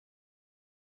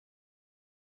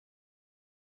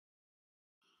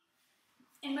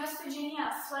In West Virginia,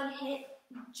 a flood hit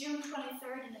June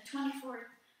 23rd and the 24th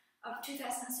of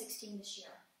 2016 this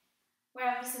year.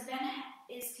 Where this event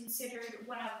is considered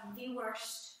one of the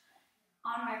worst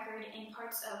on record in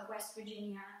parts of West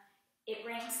Virginia, it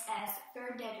ranks as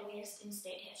third deadliest in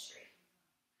state history.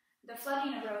 The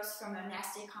flooding arose from a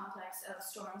nasty complex of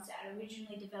storms that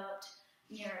originally developed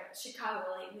near Chicago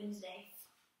late Wednesday.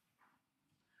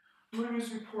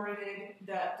 Reuters reported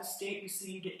that the state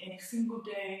received in a single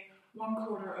day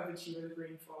 1/4 of its yearly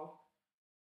rainfall.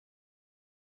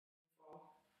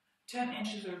 10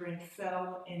 inches of rain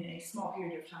fell in a small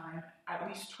period of time. At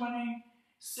least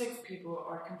 26 people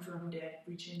are confirmed dead,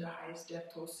 reaching the highest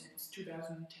death toll since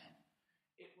 2010.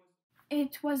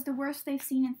 It was the worst they've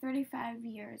seen in 35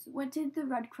 years. What did the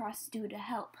Red Cross do to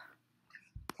help?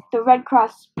 The Red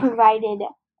Cross provided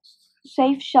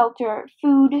safe shelter,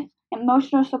 food,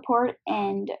 emotional support,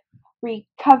 and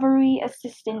recovery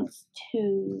assistance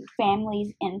to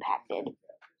families impacted.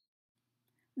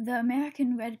 The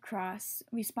American Red Cross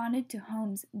responded to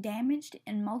homes damaged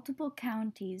in multiple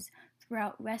counties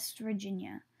throughout West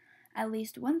Virginia. At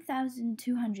least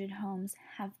 1,200 homes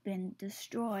have been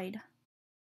destroyed.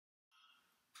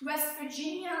 West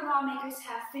Virginia lawmakers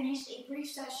have finished a brief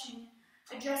session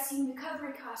addressing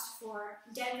recovery costs for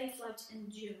deadly floods in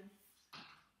June.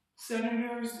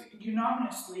 Senators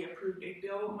unanimously approved a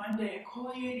bill Monday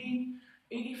equating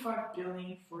 $85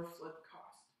 billion for flood costs.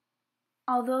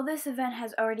 Although this event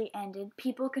has already ended,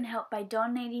 people can help by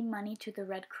donating money to the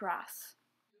Red Cross.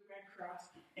 The Red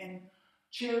Cross and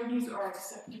charities are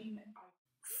accepting.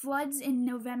 Floods in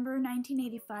November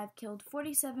 1985 killed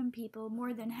 47 people,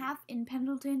 more than half in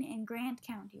Pendleton and Grant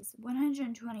counties.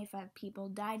 125 people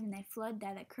died in a flood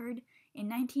that occurred in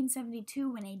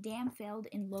 1972 when a dam failed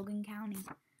in Logan County.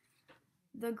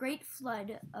 The Great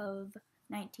Flood of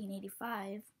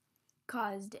 1985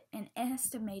 caused an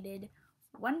estimated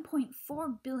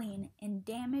 $1.4 billion in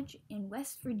damage in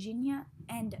West Virginia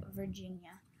and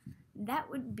Virginia. That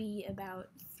would be about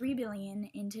 $3 billion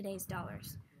in today's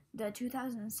dollars. The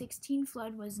 2016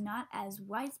 flood was not as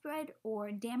widespread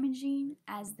or damaging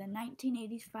as the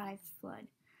 1985 flood,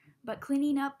 but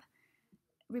cleaning up,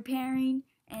 repairing,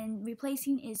 and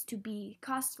replacing is to be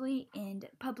costly in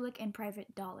public and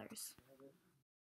private dollars.